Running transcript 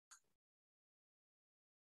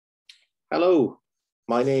Hello,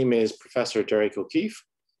 my name is Professor Derek O'Keefe,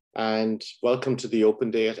 and welcome to the Open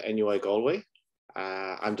Day at NUI Galway.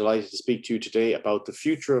 I'm delighted to speak to you today about the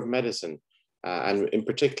future of medicine, and in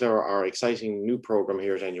particular, our exciting new program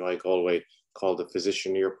here at NUI Galway called the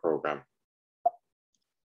Physicianeer program.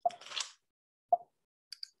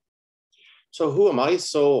 So who am I?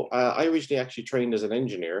 I originally actually trained as an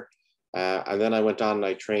engineer, and then I went on and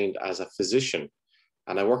I trained as a physician.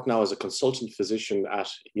 And I work now as a consultant physician at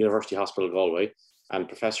University Hospital Galway and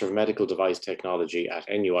Professor of Medical Device Technology at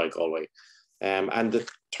NUI Galway. And the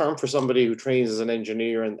term for somebody who trains as an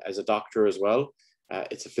engineer and as a doctor as well,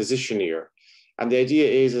 it's a physicianeer. And the idea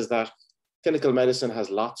is that clinical medicine has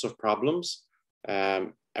lots of problems.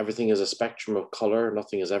 Everything is a spectrum of color,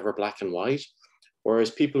 nothing is ever black and white. Whereas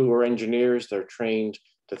people who are engineers, they're trained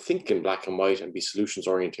to think in black and white and be solutions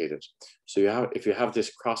orientated. So if you have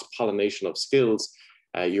this cross-pollination of skills,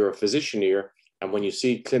 you're a physicianeer, and when you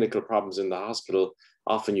see clinical problems in the hospital,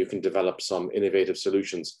 often you can develop some innovative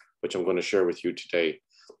solutions, which I'm going to share with you today.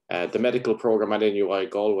 The medical program at NUI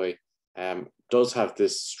Galway does have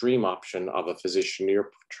this stream option of a physicianeer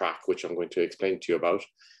track, which I'm going to explain to you about.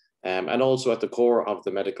 And also at the core of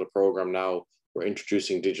the medical program now, we're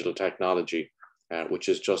introducing digital technology, which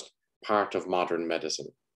is just part of modern medicine.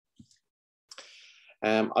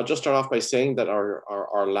 I'll just start off by saying that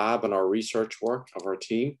our lab and our research work of our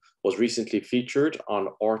team was recently featured on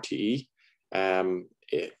RTE,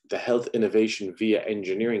 the Health Innovation via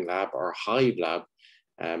Engineering Lab, or HIVE lab,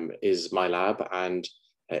 is my lab. And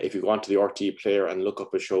if you go onto the RTE player and look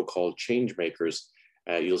up a show called Changemakers,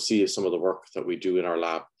 you'll see some of the work that we do in our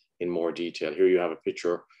lab in more detail. Here you have a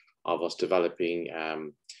picture of us developing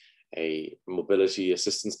a mobility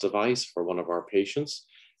assistance device for one of our patients.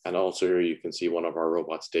 And also here you can see one of our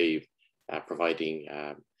robots, Dave, providing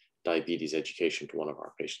diabetes education to one of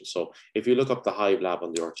our patients. So if you look up the HIVE lab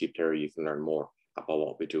on the RT player, you can learn more about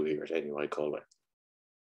what we do here at NUI Galway.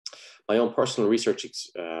 My own personal research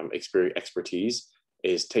expertise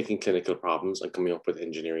is taking clinical problems and coming up with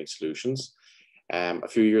engineering solutions. A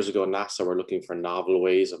few years ago, NASA were looking for novel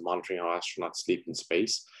ways of monitoring how astronauts sleep in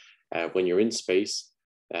space. When you're in space,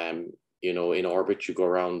 in orbit, you go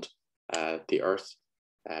around the Earth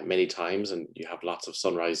many times, and you have lots of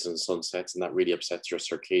sunrises and sunsets, and that really upsets your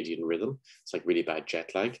circadian rhythm. It's like really bad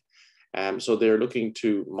jet lag. So they're looking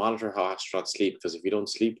to monitor how astronauts sleep, because if you don't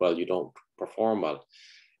sleep well, you don't perform well.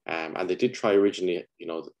 And they did try originally,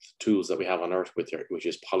 the tools that we have on Earth which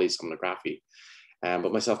is polysomnography.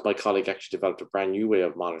 But myself and my colleague actually developed a brand new way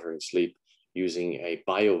of monitoring sleep using a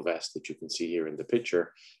bio vest that you can see here in the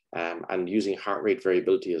picture. And using heart rate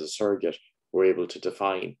variability as a surrogate, we're able to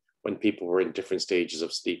define when people were in different stages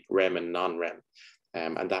of sleep, REM and non-REM.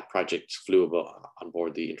 And that project flew on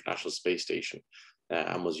board the International Space Station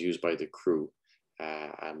and was used by the crew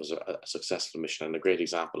and was a successful mission and a great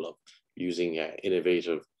example of using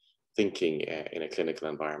innovative thinking in a clinical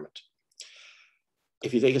environment.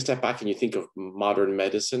 If you take a step back and you think of modern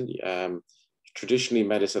medicine, traditionally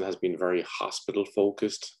medicine has been very hospital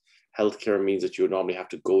focused. Healthcare means that you would normally have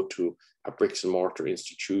to go to a bricks and mortar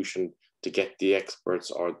institution to get the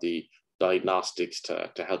experts or the diagnostics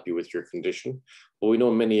to help you with your condition. But we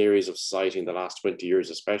know in many areas of society in the last 20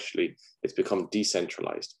 years especially, it's become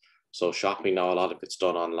decentralized. So shopping now, a lot of it's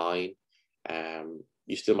done online.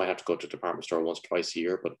 You still might have to go to a department store once, twice a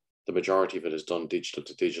year, but the majority of it is done digital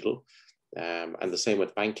to digital. And the same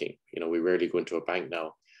with banking. We rarely go into a bank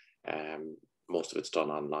now. Most of it's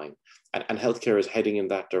done online. And healthcare is heading in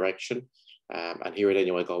that direction. And here at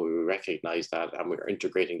NUI Galway, we recognize that, and we're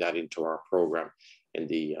integrating that into our program in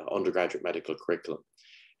the undergraduate medical curriculum.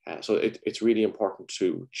 So it's really important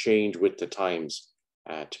to change with the times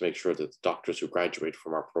to make sure that the doctors who graduate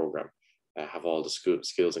from our program have all the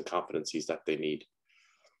skills and competencies that they need.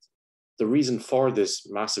 The reason for this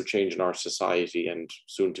massive change in our society and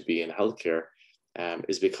soon to be in healthcare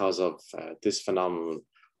is because of this phenomenon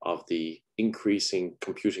of the increasing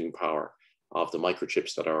computing power of the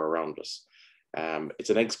microchips that are around us. It's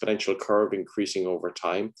an exponential curve increasing over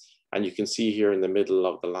time. And you can see here in the middle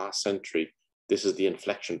of the last century, this is the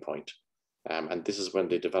inflection point. And this is when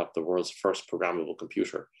they developed the world's first programmable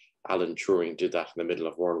computer. Alan Turing did that in the middle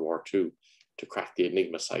of World War II to crack the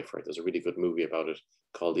Enigma cipher. There's a really good movie about it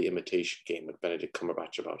called The Imitation Game with Benedict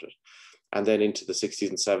Cumberbatch about it. And then into the 60s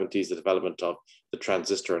and 70s, the development of the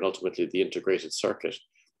transistor and ultimately the integrated circuit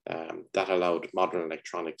that allowed modern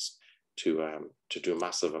electronics to do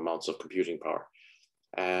massive amounts of computing power.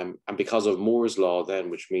 And because of Moore's law then,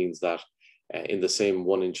 which means that in the same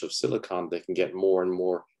 1 inch of silicon, they can get more and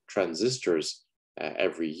more transistors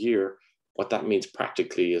every year. What that means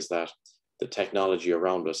practically is that the technology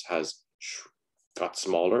around us has got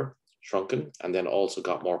smaller, shrunken and then also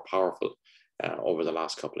got more powerful over the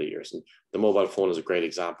last couple of years. And the mobile phone is a great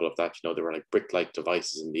example of that. You know, they were like brick-like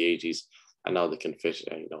devices in the 80s, and now they can fit,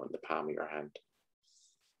 you know, in the palm of your hand.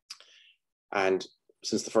 And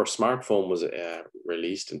since the first smartphone was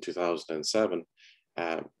released in 2007,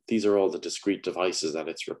 these are all the discrete devices that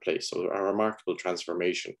it's replaced. So a remarkable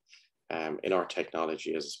transformation in our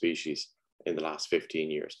technology as a species in the last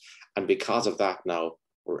 15 years. And because of that, now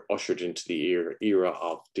we're ushered into the era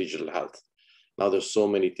of digital health. Now there's so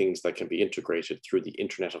many things that can be integrated through the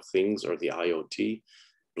Internet of Things, or the IoT,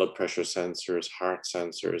 blood pressure sensors, heart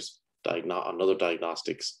sensors, and other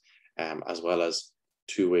diagnostics, as well as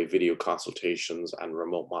two-way video consultations and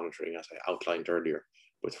remote monitoring, as I outlined earlier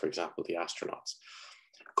with, for example, the astronauts.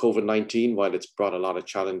 COVID-19, while it's brought a lot of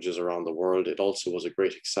challenges around the world, it also was a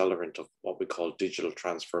great accelerant of what we call digital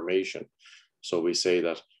transformation. So we say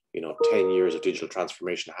that, you know, 10 years of digital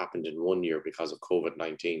transformation happened in 1 year because of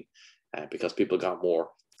COVID-19, because people got more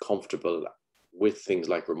comfortable with things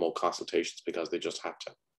like remote consultations because they just had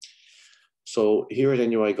to. So here at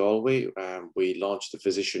NUI Galway, we launched the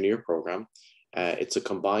Physicianeer program. It's a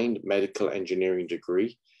combined medical engineering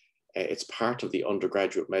degree. It's part of the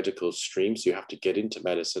undergraduate medical stream, so you have to get into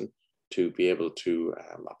medicine to be able to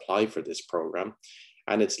apply for this program.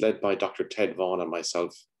 And it's led by Dr. Ted Vaughan and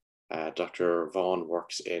myself. Dr. Vaughan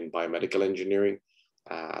works in biomedical engineering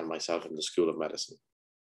and myself in the School of Medicine.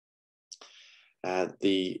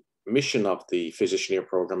 The mission of the Physicianeer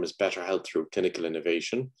program is better health through clinical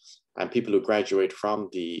innovation. And people who graduate from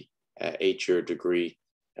the 8-year degree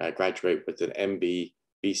graduate with an MB,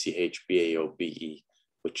 BCH, BAO, BE,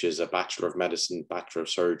 which is a Bachelor of Medicine, Bachelor of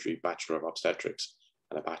Surgery, Bachelor of Obstetrics,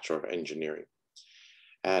 and a Bachelor of Engineering.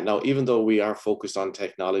 Now, even though we are focused on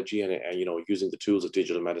technology and you know, using the tools of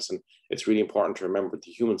digital medicine, it's really important to remember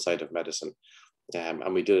the human side of medicine.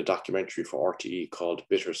 And we did a documentary for RTE called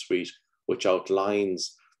Bittersweet, which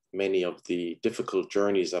outlines many of the difficult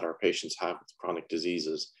journeys that our patients have with chronic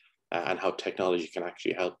diseases and how technology can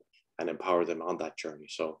actually help and empower them on that journey.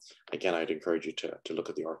 So again, I'd encourage you to look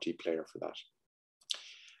at the RT player for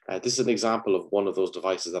that. This is an example of one of those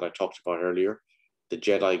devices that I talked about earlier, the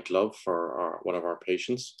Jedi glove for one of our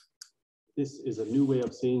patients. This is a new way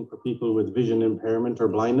of seeing for people with vision impairment or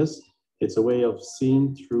blindness. It's a way of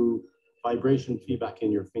seeing through vibration feedback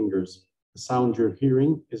in your fingers. The sound you're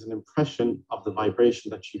hearing is an impression of the vibration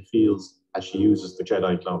that she feels as she uses the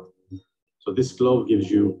Jedi glove. So this glove gives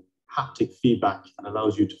you haptic feedback and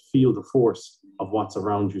allows you to feel the force of what's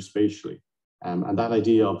around you spatially. And that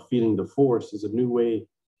idea of feeling the force is a new way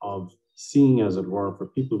of seeing, as it were, for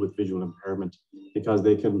people with visual impairment, because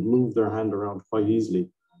they can move their hand around quite easily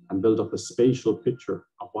and build up a spatial picture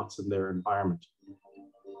of what's in their environment.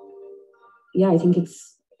 Yeah, I think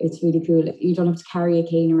it's really cool. You don't have to carry a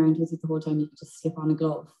cane around with it the whole time. You can just slip on a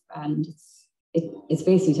glove, and it's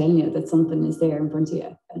basically telling you that something is there in front of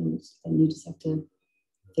you, and then you just have to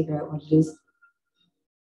figure out what it is.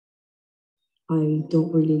 I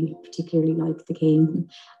don't really particularly like the cane,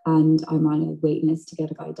 and I'm on a waiting list to get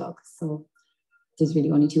a guide dog. So there's really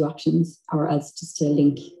only two options, or else just to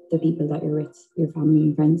link the people that you're with, your family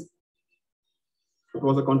and friends. It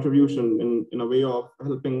was a contribution in a way of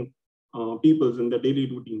helping people in their daily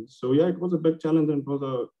routines. So yeah, it was a big challenge and it was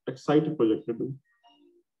an exciting project to do.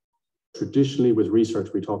 Traditionally with research,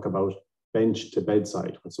 we talk about bench to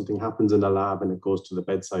bedside, when something happens in the lab and it goes to the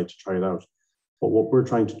bedside to try it out. But what we're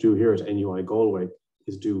trying to do here at NUI Galway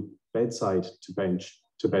is do bedside to bench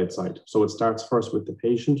to bedside. So it starts first with the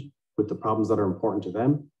patient, with the problems that are important to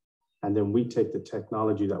them. And then we take the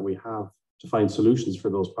technology that we have to find solutions for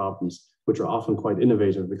those problems, which are often quite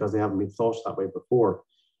innovative because they haven't been thought that way before.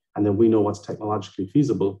 And then we know what's technologically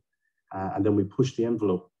feasible. And then we push the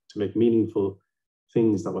envelope to make meaningful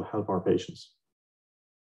things that will help our patients.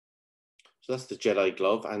 So that's the Jedi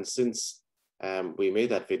glove. And since we made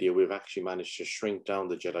that video, we've actually managed to shrink down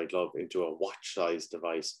the Jedi glove into a watch-sized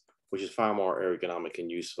device, which is far more ergonomic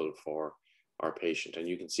and useful for our patient. And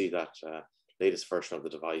you can see that latest version of the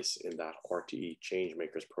device in that RTE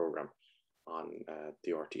Changemakers program on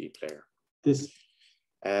the RTE player.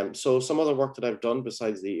 So some other work that I've done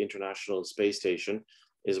besides the International Space Station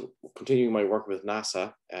is continuing my work with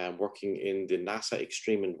NASA, working in the NASA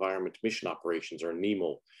Extreme Environment Mission Operations, or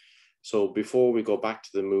NEMO. So before we go back to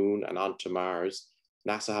the moon and onto Mars,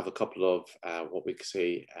 NASA have a couple of what we could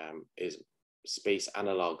say is space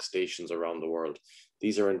analog stations around the world.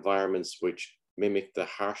 These are environments which mimic the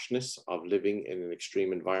harshness of living in an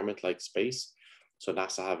extreme environment like space. So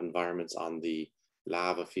NASA have environments on the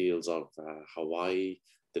lava fields of Hawaii,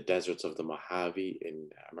 the deserts of the Mojave in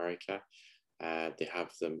America. They have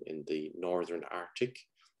them in the northern Arctic,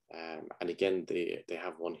 And again, they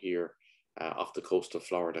have one here off the coast of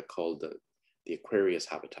Florida called the Aquarius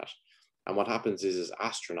habitat. And what happens is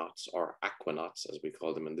astronauts, or aquanauts, as we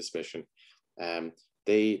call them in this mission,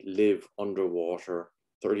 they live underwater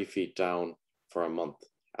 30 feet down for a month.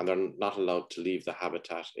 And they're not allowed to leave the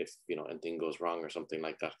habitat if, you know, anything goes wrong or something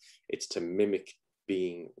like that. It's to mimic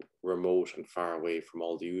being remote and far away from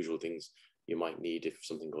all the usual things you might need if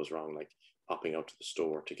something goes wrong, like popping out to the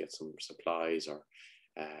store to get some supplies. Or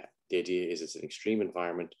the idea is it's an extreme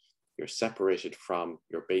environment. You're separated from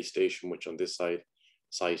your base station, which on this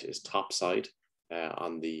site is topside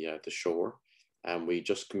on the shore. And we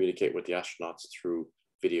just communicate with the astronauts through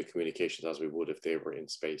video communications as we would if they were in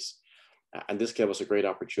space. And this gave us a great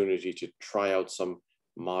opportunity to try out some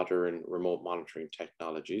modern remote monitoring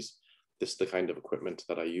technologies. This is the kind of equipment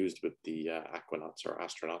that I used with the aquanauts or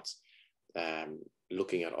astronauts,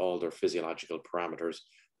 looking at all their physiological parameters,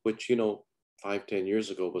 which, you know, 5-10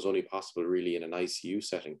 years ago was only possible really in an ICU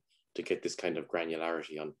setting to get this kind of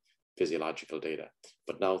granularity on physiological data.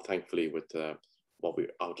 But now, thankfully, with what we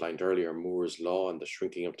outlined earlier, Moore's law and the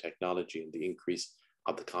shrinking of technology and the increase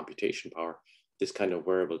of the computation power, this kind of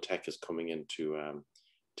wearable tech is coming into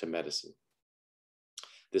to medicine.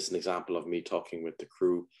 This is an example of me talking with the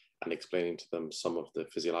crew and explaining to them some of the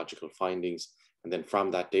physiological findings. And then from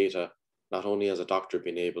that data, not only has a doctor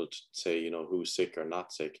been able to say, you know, who's sick or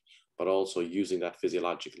not sick, but also using that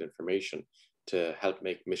physiological information to help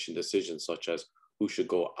make mission decisions, such as who should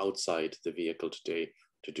go outside the vehicle today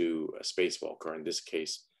to do a spacewalk, or in this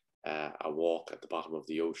case, a walk at the bottom of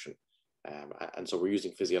the ocean. And so we're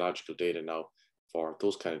using physiological data now for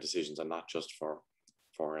those kind of decisions, and not just for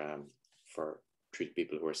treat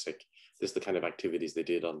people who are sick. This is the kind of activities they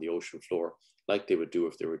did on the ocean floor, like they would do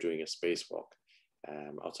if they were doing a spacewalk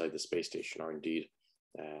outside the space station, or indeed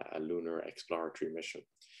a lunar exploratory mission.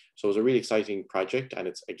 So it was a really exciting project, and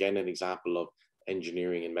it's again an example of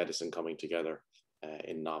engineering and medicine coming together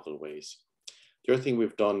in novel ways. The other thing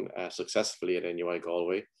we've done successfully at NUI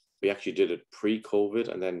Galway, we actually did it pre-COVID,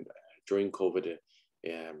 and then during COVID,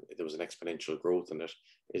 there was an exponential growth in it,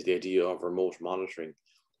 is the idea of remote monitoring.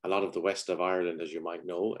 A lot of the west of Ireland, as you might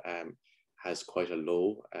know, has quite a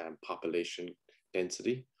low population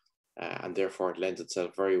density, and therefore it lends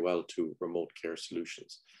itself very well to remote care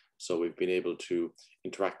solutions. So we've been able to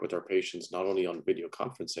interact with our patients not only on video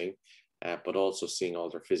conferencing, but also seeing all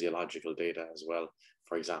their physiological data as well.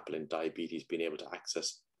 For example, in diabetes, being able to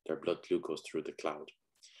access their blood glucose through the cloud.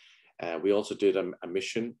 We also did a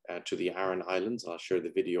mission to the Aran Islands. I'll share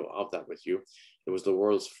the video of that with you. It was the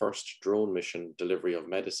world's first drone mission delivery of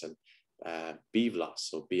medicine, BVLOS,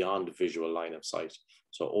 so beyond visual line of sight.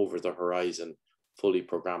 So over the horizon, fully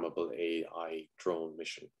programmable AI drone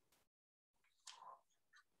mission.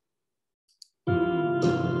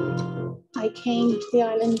 I came to the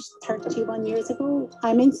island 31 years ago.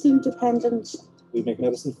 I'm insulin dependent. We make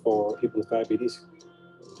medicine for people with diabetes.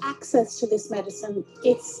 Access to this medicine,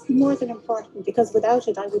 it's more than important, because without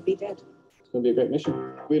it, I would be dead. It's going to be a great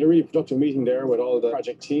mission. We had a really productive meeting there with all the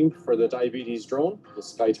project team for the diabetes drone, the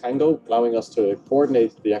Sky Tango, allowing us to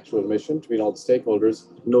coordinate the actual mission between all the stakeholders.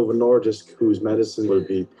 Novo Nordisk, whose medicine will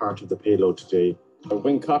be part of the payload today. A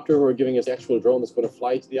Wingcopter, who are giving us the actual drone that's going to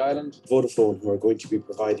fly to the island. Vodafone, who are going to be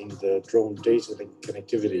providing the drone data link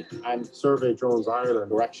connectivity. And Survey Drones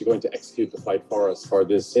Ireland, who are actually going to execute the flight for us for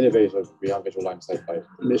this innovative beyond visual line of sight flight.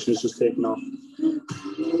 The mission is just taking off.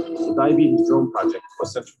 The diabetes drone project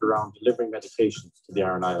was centered around delivering medications to the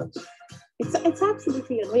Aran Islands. It's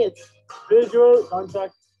absolutely unreal. Visual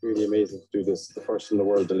contact. Really amazing to do this. The first in the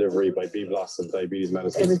world delivery by BVLOS of diabetes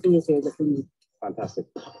medicine. Everything is here, looking fantastic.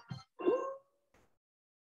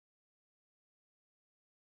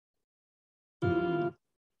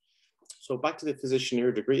 So back to the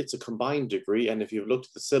Physicianeer degree, it's a combined degree. And if you've looked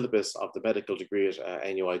at the syllabus of the medical degree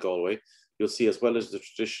at NUI Galway, you'll see, as well as the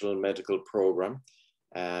traditional medical program,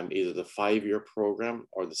 either the 5-year program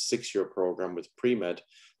or the 6-year program with pre-med,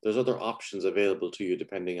 there's other options available to you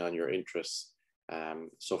depending on your interests.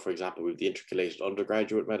 So for example, we have the intercalated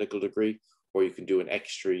undergraduate medical degree, where you can do an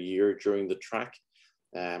extra year during the track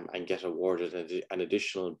and get awarded an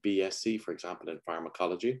additional BSc, for example, in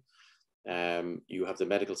pharmacology. You have the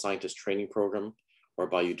medical scientist training program,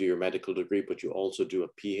 whereby you do your medical degree, but you also do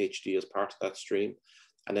a PhD as part of that stream.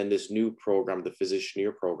 And then this new program, the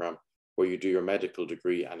Physicianeer program, where you do your medical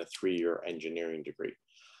degree and a 3-year engineering degree.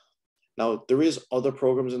 Now, there is other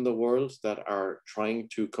programs in the world that are trying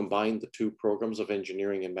to combine the two programs of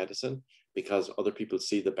engineering and medicine, because other people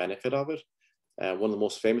see the benefit of it. One of the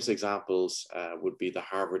most famous examples would be the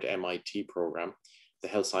Harvard MIT program, the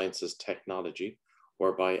Health Sciences Technology,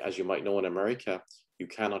 whereby, as you might know, in America, you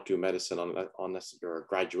cannot do medicine unless you're a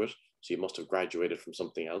graduate. So you must have graduated from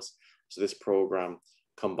something else. So this program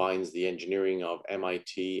combines the engineering of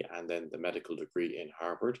MIT and then the medical degree in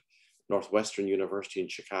Harvard. Northwestern University in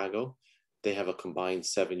Chicago, they have a combined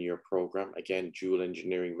 7-year program, again, dual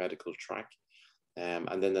engineering medical track.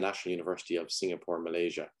 And then the National University of Singapore,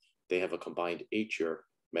 Malaysia, they have a combined 8-year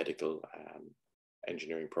medical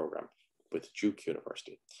engineering program with Duke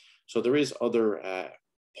University. So there is other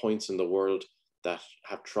points in the world that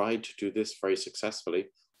have tried to do this very successfully,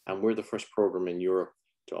 and we're the first program in Europe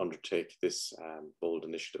to undertake this bold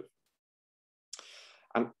initiative.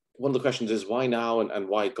 And one of the questions is why now and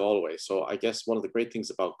why Galway? So I guess one of the great things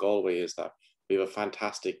about Galway is that we have a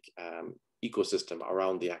fantastic ecosystem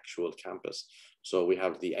around the actual campus. So we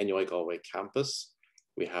have the NUI Galway campus,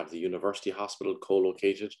 we have the university hospital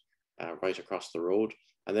co-located right across the road,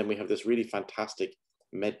 and then we have this really fantastic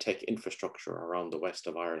medtech infrastructure around the west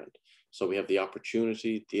of Ireland. So we have the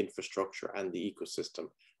opportunity, the infrastructure, and the ecosystem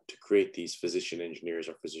to create these physician engineers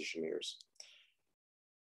or physicianeers.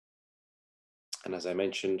 And as I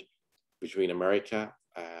mentioned, between America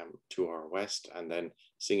to our west and then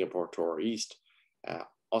Singapore to our east,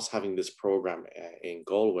 us having this program in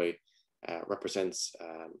Galway represents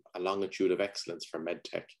a longitude of excellence for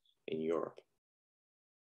medtech in Europe.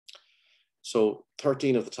 So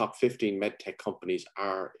 13 of the top 15 medtech companies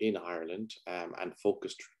are in Ireland and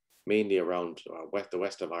focused mainly around the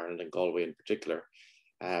west of Ireland and Galway in particular.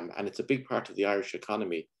 And it's a big part of the Irish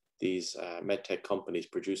economy, these medtech companies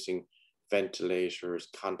producing ventilators,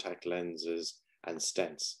 contact lenses, and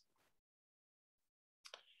stents.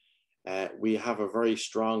 We have a very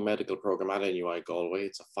strong medical program at NUI Galway.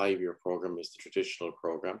 It's a 5-year program, is the traditional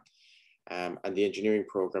program. And the engineering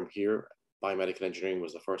program here, biomedical engineering,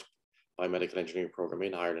 was the first biomedical engineering program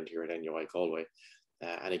in Ireland here at NUI Galway.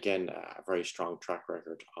 And again, a very strong track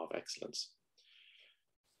record of excellence.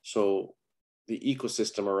 So the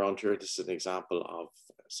ecosystem around here, this is an example of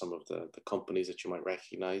some of the companies that you might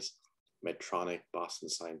recognize: Medtronic, Boston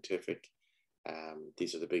Scientific.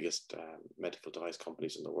 These are the biggest medical device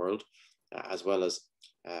companies in the world, as well as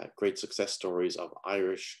great success stories of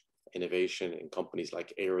Irish innovation in companies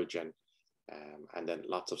like Aerogen, and then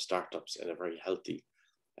lots of startups in a very healthy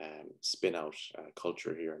spin-out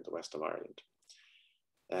culture here in the west of Ireland.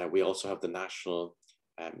 We also have the National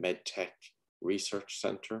MedTech Research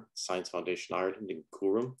Centre, Science Foundation Ireland in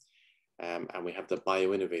Coorem, and we have the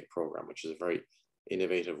BioInnovate program, which is a very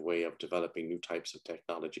innovative way of developing new types of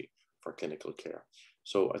technology for clinical care.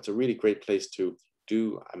 So it's a really great place to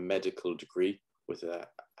do a medical degree with an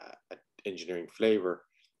engineering flavor,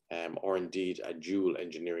 or indeed a dual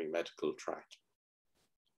engineering medical track.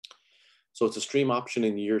 So it's a stream option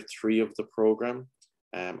in year 3 of the program.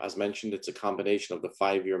 As mentioned, it's a combination of the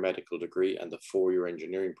 5-year medical degree and the 4-year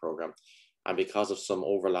engineering program. And because of some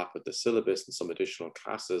overlap with the syllabus and some additional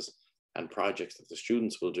classes and projects that the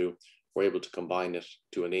students will do, we're able to combine it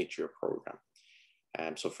to an 8-year program.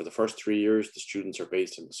 So for the first 3 years, the students are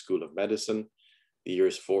based in the School of Medicine. The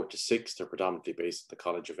years 4 to 6, they're predominantly based at the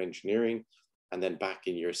College of Engineering, and then back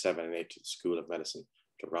in year 7 and 8 to the School of Medicine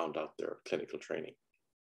to round out their clinical training.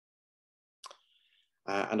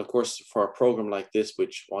 And of course, for a program like this,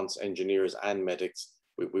 which wants engineers and medics,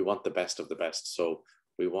 we want the best of the best. So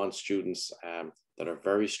we want students that are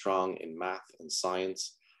very strong in math and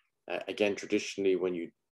science. Again, traditionally, when you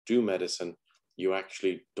do medicine, you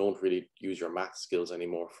actually don't really use your math skills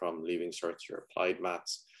anymore from leaving certs, your applied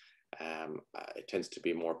maths. It tends to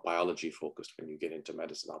be more biology focused when you get into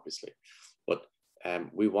medicine, obviously. But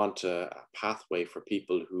we want a pathway for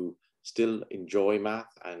people who still enjoy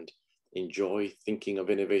math and enjoy thinking of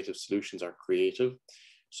innovative solutions, are creative.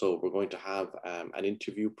 So we're going to have an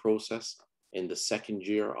interview process in the 2nd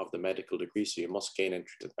year of the medical degree. So you must gain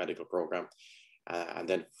entry to the medical program. And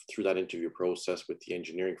then through that interview process with the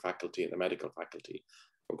engineering faculty and the medical faculty,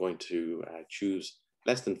 we're going to choose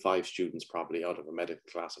less than 5 students probably out of a medical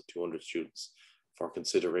class of 200 students for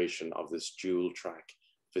consideration of this dual track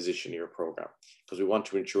Physicianeer program. Because we want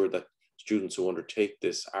to ensure that students who undertake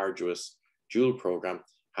this arduous dual program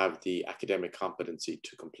have the academic competency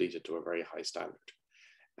to complete it to a very high standard.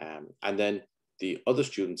 And then the other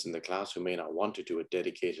students in the class who may not want to do a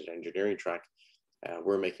dedicated engineering track,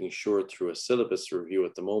 we're making sure through a syllabus review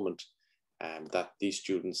at the moment that these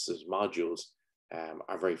students' modules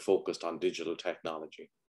are very focused on digital technology.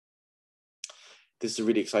 This is a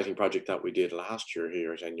really exciting project that we did last year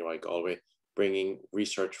here at NUI Galway, bringing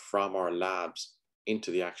research from our labs into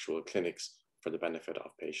the actual clinics for the benefit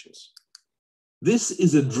of patients. This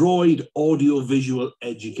is a droid audiovisual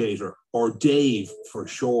educator, or DAVE for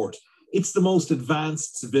short. It's the most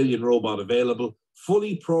advanced civilian robot available,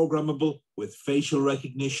 fully programmable with facial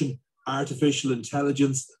recognition, artificial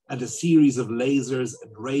intelligence, and a series of lasers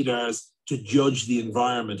and radars to judge the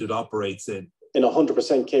environment it operates in. In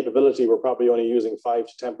 100% capability, we're probably only using 5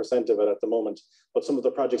 to 10% of it at the moment. But some of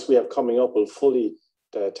the projects we have coming up will fully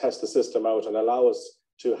test the system out and allow us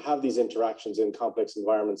to have these interactions in complex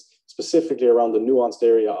environments, specifically around the nuanced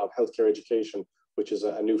area of healthcare education, which is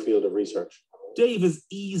a new field of research. Dave is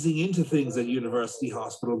easing into things at University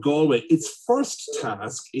Hospital Galway. Its first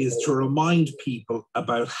task is to remind people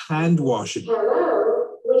about hand washing.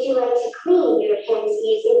 Hello, would you like to clean your hands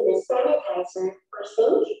using the sanitizer or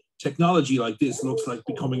sink? Technology like this looks like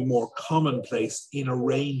becoming more commonplace in a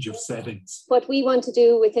range of settings. What we want to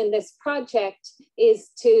do within this project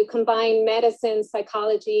is to combine medicine,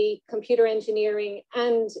 psychology, computer engineering,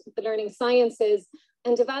 and the learning sciences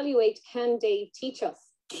and evaluate, can they teach us?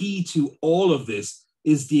 Key to all of this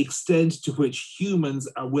is the extent to which humans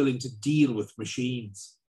are willing to deal with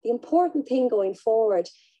machines. The important thing going forward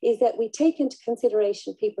is that we take into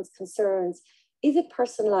consideration people's concerns. Is it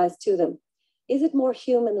personalized to them? Is it more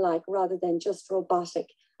human-like rather than just robotic?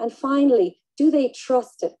 And finally, do they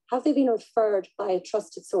trust it? Have they been referred by a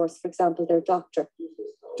trusted source, for example, their doctor?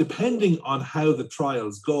 Depending on how the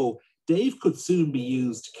trials go, Dave could soon be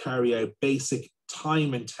used to carry out basic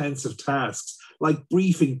time-intensive tasks like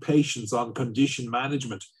briefing patients on condition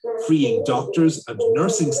management, freeing doctors and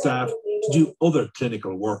nursing staff to do other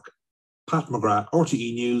clinical work. Pat McGrath,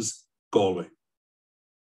 RTE News, Galway.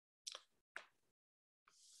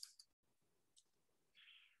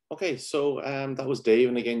 Okay, so that was Dave.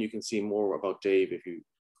 And again, you can see more about Dave if you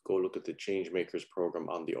go look at the Changemakers program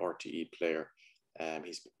on the RTE player.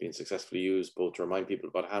 He's been successfully used both to remind people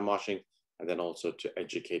about hand washing and then also to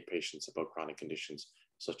educate patients about chronic conditions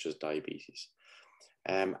such as diabetes.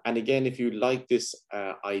 And again, if you like this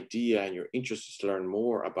idea and you're interested to learn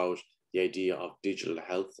more about the idea of digital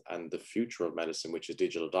health and the future of medicine, which is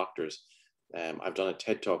digital doctors, I've done a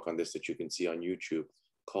TED talk on this that you can see on YouTube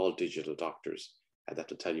called Digital Doctors. And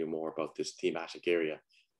that will tell you more about this thematic area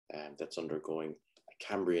that's undergoing a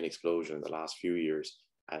Cambrian explosion in the last few years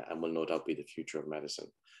and will no doubt be the future of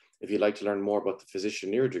medicine. If you'd like to learn more about the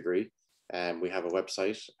Physicianeer degree, we have a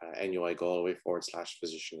website,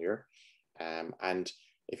 NUI-Galway/Physicianeer. And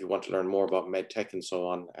if you want to learn more about medtech and so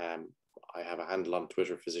on, I have a handle on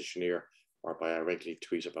Twitter, Physicianeer, whereby I regularly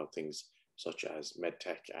tweet about things such as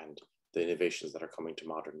medtech and the innovations that are coming to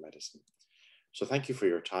modern medicine. So thank you for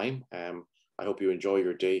your time. I hope you enjoy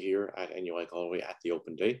your day here at NUI Galway at the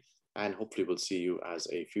Open Day, and hopefully we'll see you as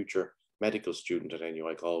a future medical student at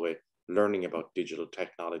NUI Galway, learning about digital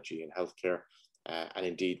technology in healthcare, and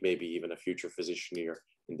indeed maybe even a future physicianeer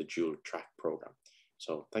in the dual track program.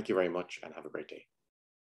 So thank you very much and have a great day.